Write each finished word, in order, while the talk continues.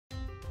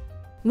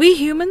We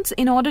humans,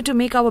 in order to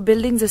make our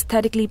buildings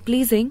aesthetically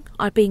pleasing,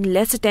 are paying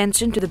less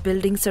attention to the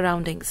building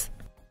surroundings.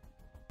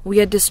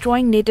 We are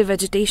destroying native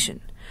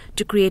vegetation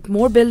to create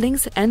more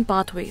buildings and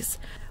pathways,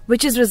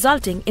 which is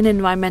resulting in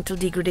environmental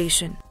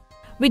degradation.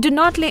 We do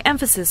not lay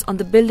emphasis on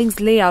the building's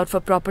layout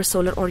for proper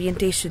solar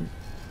orientation.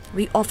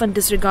 We often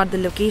disregard the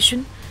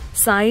location,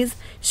 size,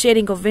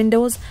 shading of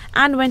windows,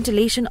 and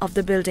ventilation of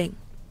the building,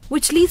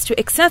 which leads to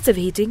excessive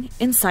heating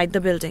inside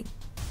the building.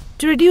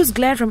 To reduce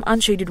glare from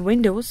unshaded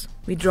windows,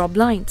 we draw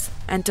blinds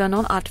and turn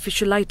on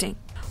artificial lighting.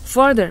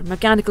 Further,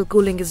 mechanical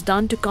cooling is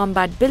done to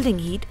combat building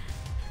heat,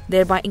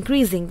 thereby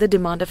increasing the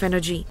demand of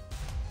energy.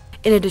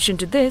 In addition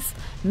to this,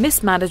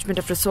 mismanagement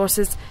of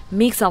resources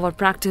makes our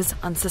practice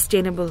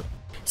unsustainable.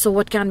 So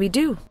what can we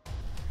do?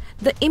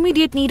 The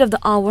immediate need of the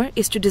hour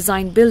is to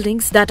design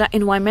buildings that are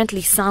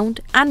environmentally sound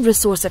and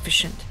resource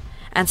efficient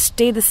and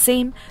stay the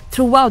same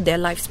throughout their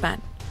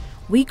lifespan.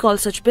 We call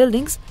such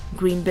buildings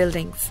green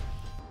buildings.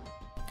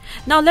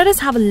 Now let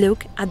us have a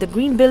look at the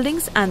green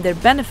buildings and their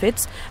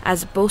benefits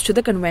as opposed to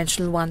the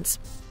conventional ones.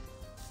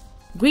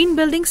 Green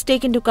buildings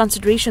take into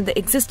consideration the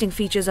existing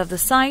features of the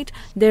site,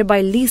 thereby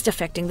least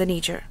affecting the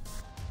nature.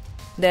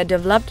 They are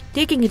developed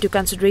taking into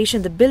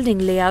consideration the building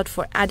layout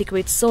for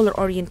adequate solar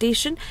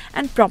orientation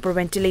and proper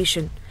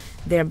ventilation,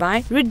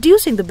 thereby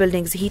reducing the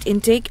building's heat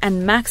intake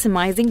and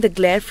maximizing the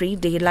glare-free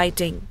day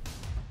lighting.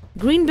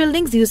 Green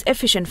buildings use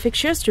efficient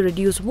fixtures to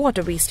reduce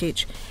water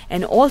wastage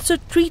and also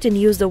treat and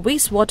use the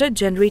wastewater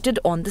generated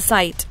on the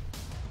site.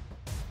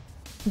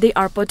 They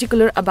are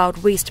particular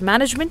about waste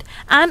management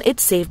and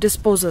its safe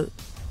disposal.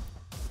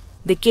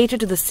 They cater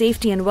to the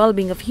safety and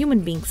well-being of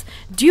human beings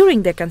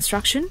during their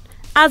construction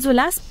as well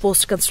as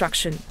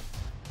post-construction.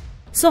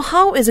 So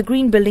how is a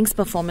green building's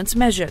performance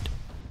measured?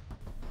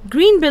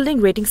 Green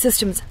building rating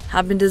systems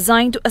have been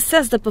designed to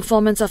assess the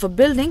performance of a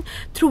building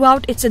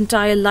throughout its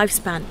entire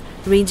lifespan,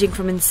 ranging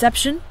from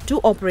inception to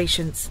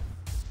operations.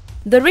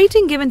 The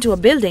rating given to a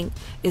building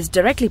is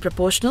directly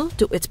proportional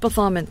to its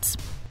performance.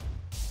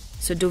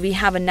 So do we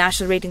have a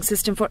national rating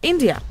system for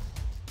India?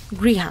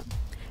 GRIHA,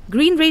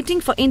 Green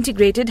Rating for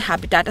Integrated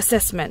Habitat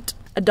Assessment,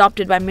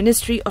 adopted by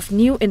Ministry of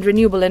New and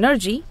Renewable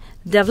Energy,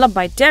 developed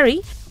by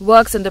TERI,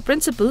 works on the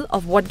principle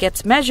of what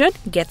gets measured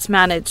gets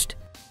managed.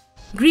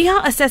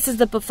 GRIHA assesses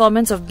the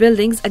performance of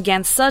buildings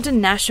against certain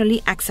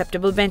nationally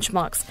acceptable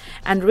benchmarks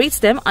and rates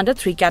them under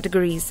 3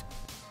 categories.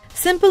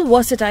 Simple,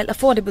 versatile,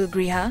 affordable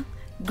GRIHA,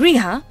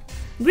 GRIHA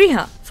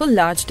for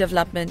large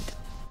development.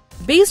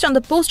 Based on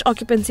the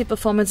post-occupancy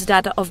performance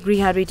data of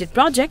GRIHA-rated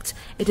projects,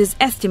 it is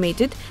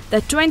estimated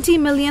that 20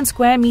 million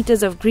square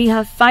meters of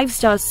GRIHA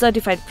 5-star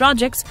certified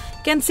projects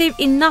can save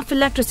enough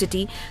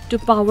electricity to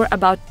power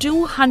about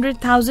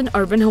 200,000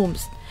 urban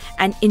homes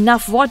and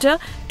enough water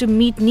to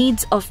meet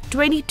needs of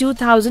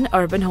 22,000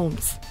 urban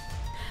homes.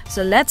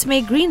 So let's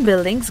make green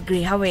buildings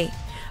GRIHA way.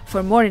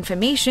 For more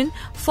information,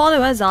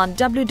 follow us on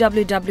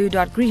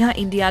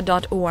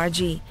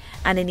www.grihaindia.org,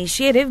 an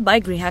initiative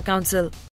by GRIHA Council.